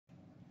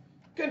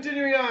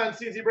Continuing on,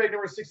 CNC break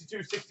number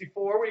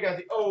 6264, we got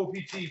the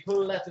OPC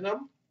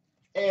Platinum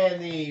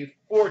and the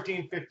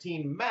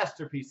 1415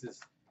 Masterpieces.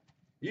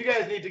 You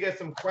guys need to get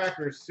some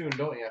crackers soon,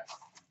 don't you?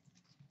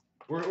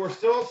 We're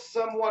still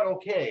somewhat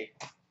okay.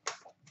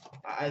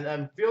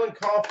 I'm feeling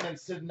confident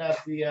sitting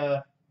at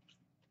the,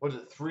 what is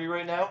it, 3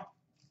 right now?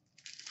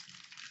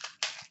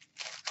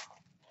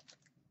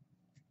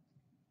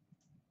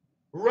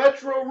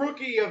 Retro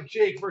rookie of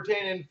Jake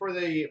Virtanen for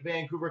the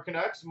Vancouver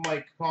Canucks.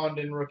 Mike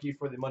Condon rookie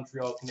for the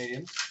Montreal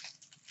Canadiens.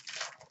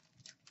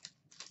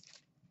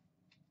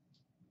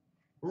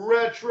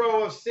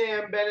 Retro of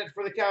Sam Bennett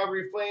for the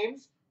Calgary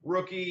Flames.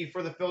 Rookie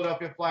for the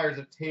Philadelphia Flyers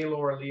of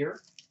Taylor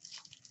Lear.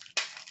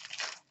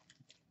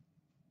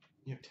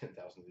 You have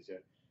 10,000 of these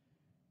yet.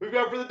 We've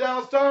got for the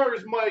Dallas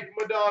Stars, Mike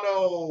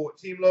Modano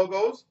team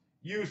logos.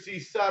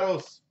 UC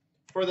Saros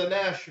for the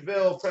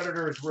Nashville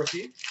Predators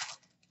rookie.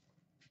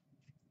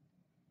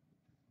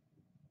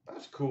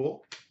 That's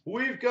cool.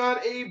 We've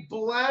got a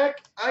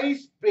black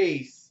ice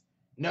base,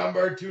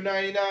 number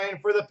 299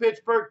 for the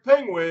Pittsburgh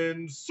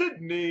Penguins,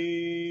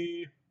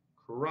 Sidney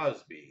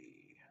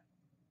Crosby.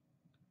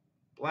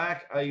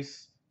 Black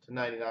ice to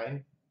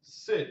 99,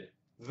 Sid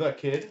the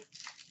Kid.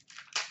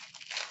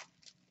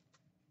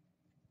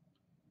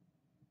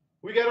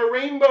 We got a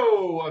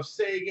rainbow of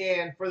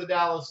Sagan for the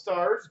Dallas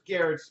Stars,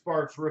 Garrett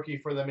Sparks rookie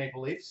for the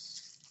Maple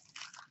Leafs.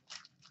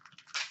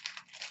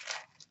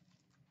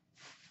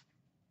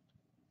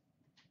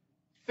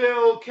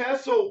 Phil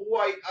Kessel,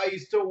 white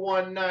ice to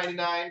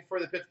 199 for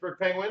the Pittsburgh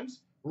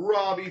Penguins.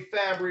 Robbie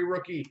Fabry,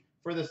 rookie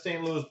for the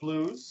St. Louis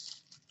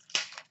Blues.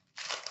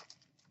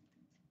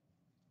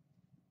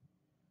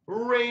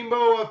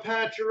 Rainbow of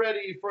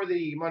Pacioretty for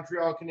the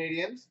Montreal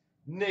Canadiens.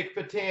 Nick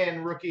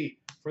Patan, rookie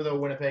for the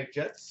Winnipeg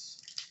Jets.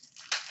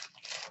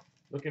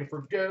 Looking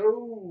for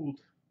gold.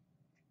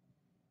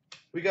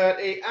 We got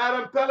a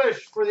Adam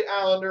Pellish for the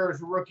Islanders,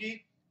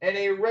 rookie. And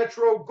a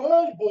retro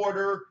gold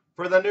border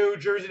for the New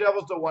Jersey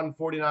Devils to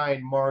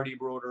 149, Marty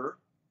Brodeur.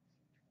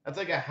 That's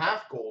like a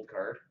half gold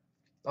card.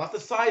 Not the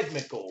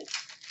seismic gold.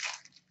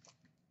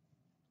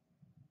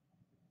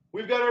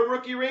 We've got a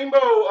rookie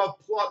rainbow of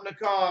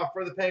Plotnikov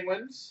for the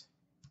Penguins.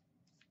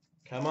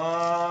 Come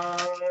on,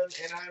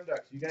 Anaheim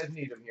Ducks. You guys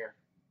need them here.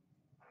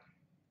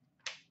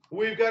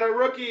 We've got a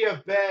rookie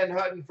of Ben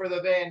Hutton for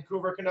the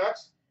Vancouver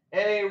Canucks.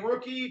 And a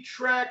rookie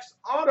Trax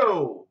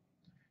Auto.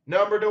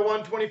 Number to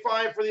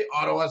 125 for the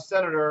Ottawa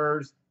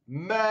Senators,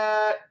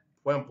 Matt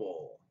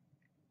Wemple.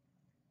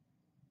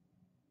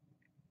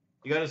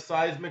 You got a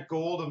seismic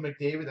gold of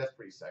McDavid. That's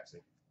pretty sexy.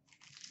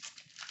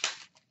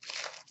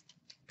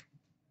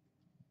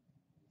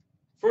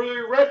 For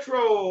the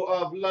retro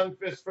of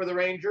Lundqvist for the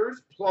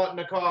Rangers,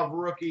 Plotnikov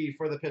rookie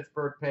for the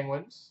Pittsburgh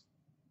Penguins.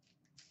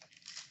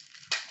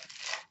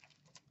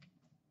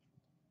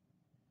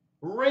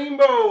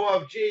 Rainbow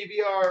of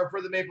JVR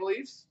for the Maple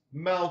Leafs,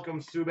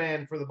 Malcolm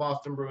Subban for the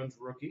Boston Bruins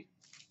rookie.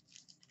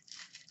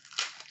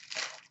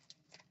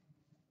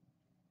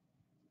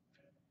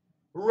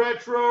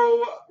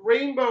 Retro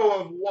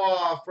rainbow of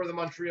Waugh for the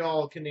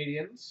Montreal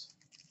Canadiens.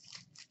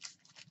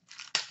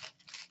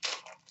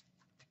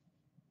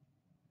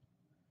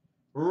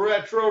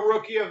 Retro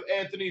rookie of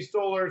Anthony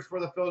Stolarz for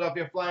the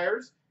Philadelphia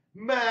Flyers.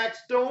 Max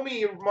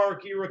Domi,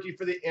 marquee rookie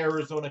for the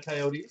Arizona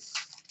Coyotes.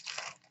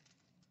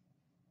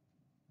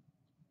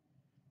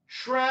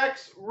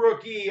 Trax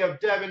rookie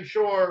of Devin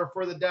Shore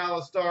for the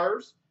Dallas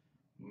Stars.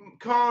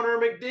 Connor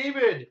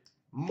McDavid,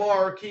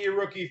 marquee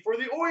rookie for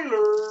the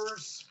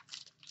Oilers.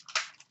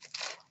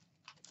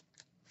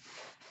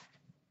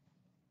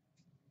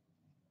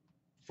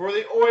 For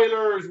the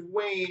Oilers,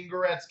 Wayne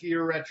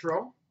Gretzky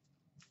retro.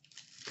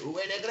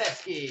 Wayne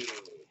Gretzky.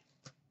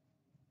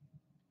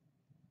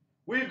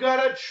 We've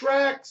got a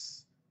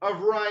Trax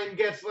of Ryan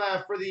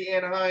Getzlaf for the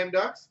Anaheim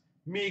Ducks.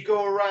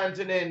 Mikko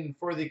Rantanen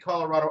for the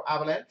Colorado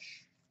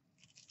Avalanche.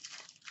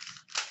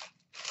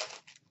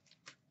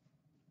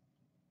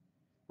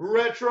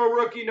 Retro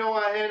rookie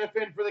Noah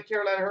Hannafin for the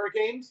Carolina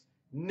Hurricanes.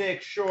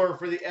 Nick Shore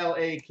for the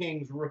LA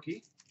Kings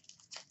rookie.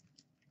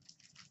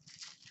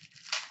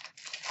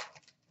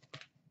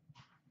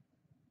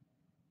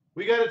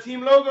 We got a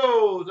team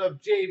logos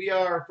of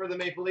JVR for the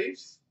Maple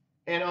Leafs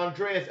and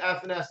Andreas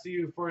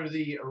Athanasiou for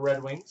the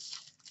Red Wings.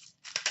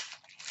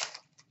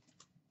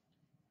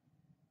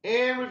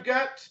 And we've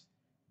got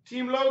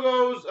team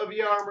logos of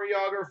Jaromir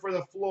Jagr for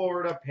the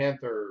Florida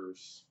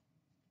Panthers.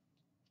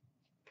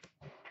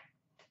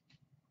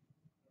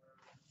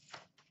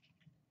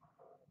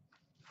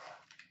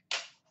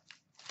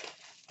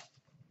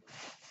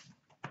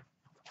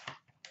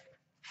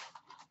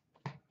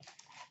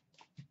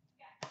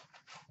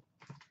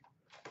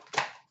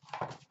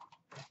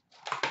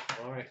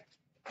 All right.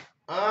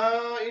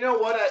 You know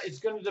what? It's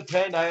going to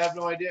depend. I have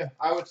no idea.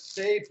 I would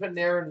say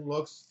Panarin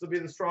looks to be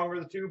the stronger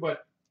of the two,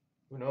 but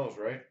who knows,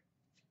 right?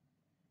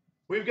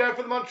 We've got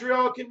for the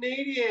Montreal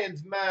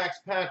Canadiens, Max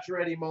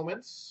Pacioretty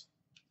moments.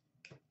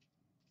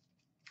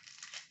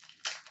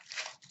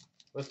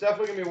 It's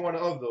definitely going to be one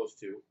of those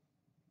two.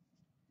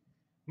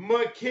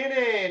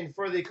 McKinnon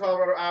for the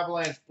Colorado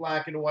Avalanche,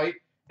 black and white.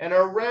 And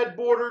a red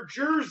border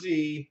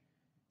jersey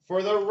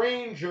for the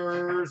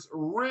Rangers,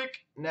 Rick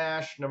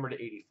Nash, number to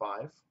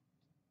 85.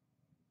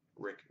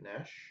 Rick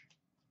Nash.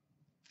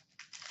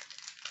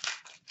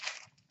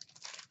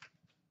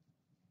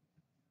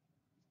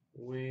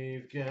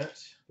 We've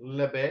got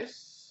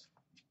Lebes.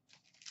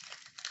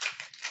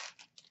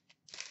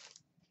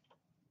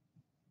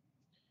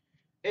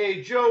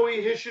 A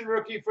Joey Hishin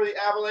rookie for the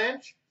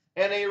Avalanche.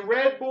 And a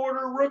red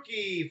border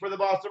rookie for the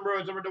Boston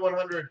Bruins, number to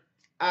 100,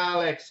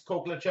 Alex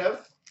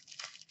Koklachev.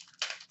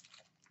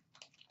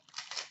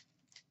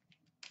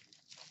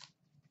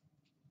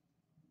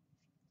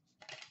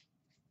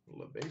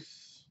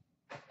 Lebes.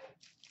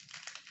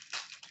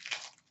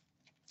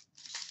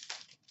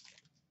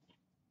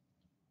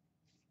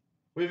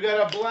 We've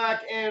got a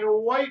black and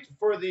white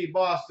for the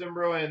Boston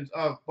Bruins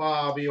of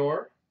Bobby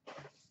Orr.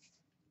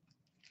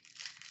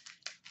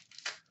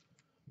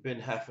 Been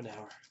half an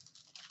hour.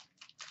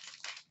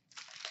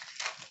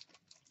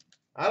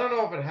 I don't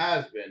know if it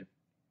has been.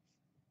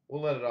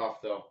 We'll let it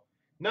off, though.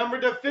 Number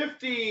to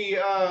 50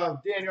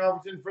 of Daniel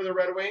Albertson for the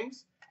Red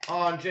Wings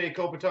on Jay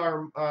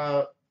Kopitar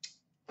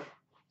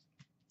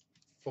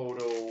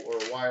photo or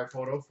wire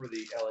photo for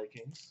the LA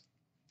Kings.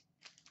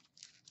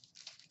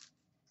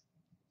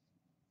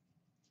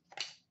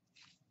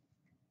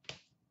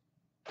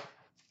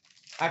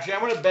 Actually,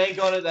 I'm going to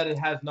bank on it that it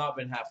has not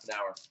been half an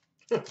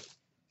hour.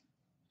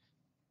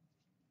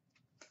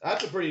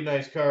 That's a pretty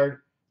nice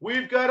card.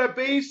 We've got a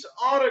base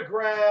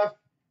autograph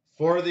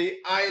for the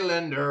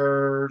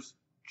Islanders,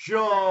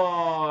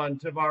 John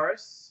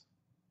Tavares.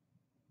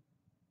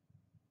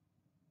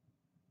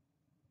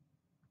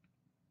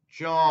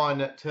 John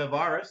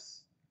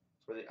Tavares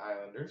for the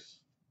Islanders.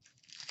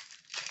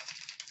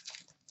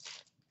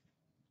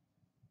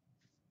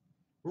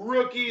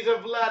 Rookies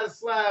of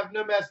Vladislav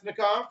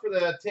Nemesnikov for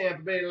the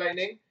Tampa Bay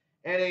Lightning.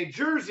 And a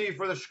jersey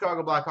for the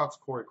Chicago Blackhawks,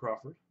 Corey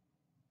Crawford.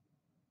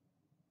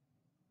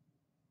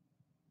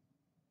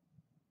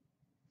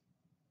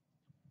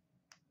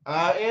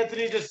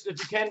 Anthony, just if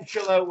you can,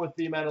 chill out with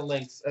the amount of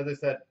links. As I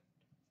said,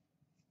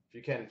 if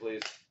you can,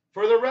 please.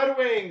 For the Red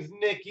Wings,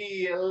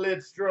 Nicky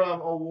Lidstrom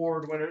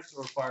Award winners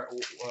or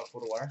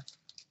photo wire.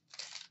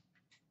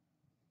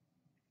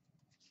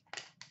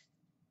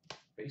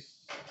 Base.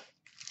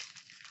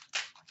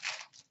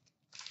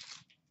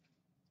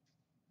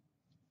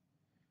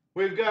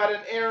 We've got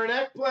an Aaron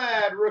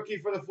Ekblad rookie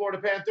for the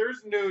Florida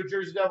Panthers. New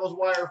Jersey Devils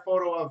wire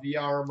photo of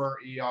Jaromir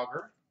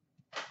Jagr.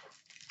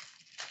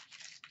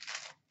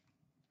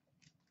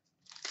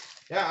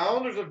 Yeah,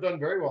 Islanders have done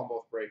very well in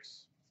both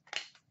breaks.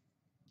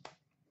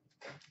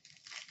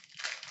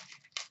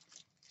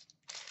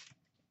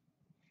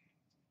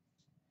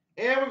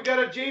 And we've got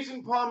a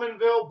Jason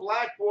Pominville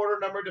black border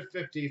number to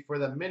 50 for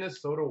the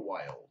Minnesota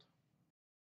Wild.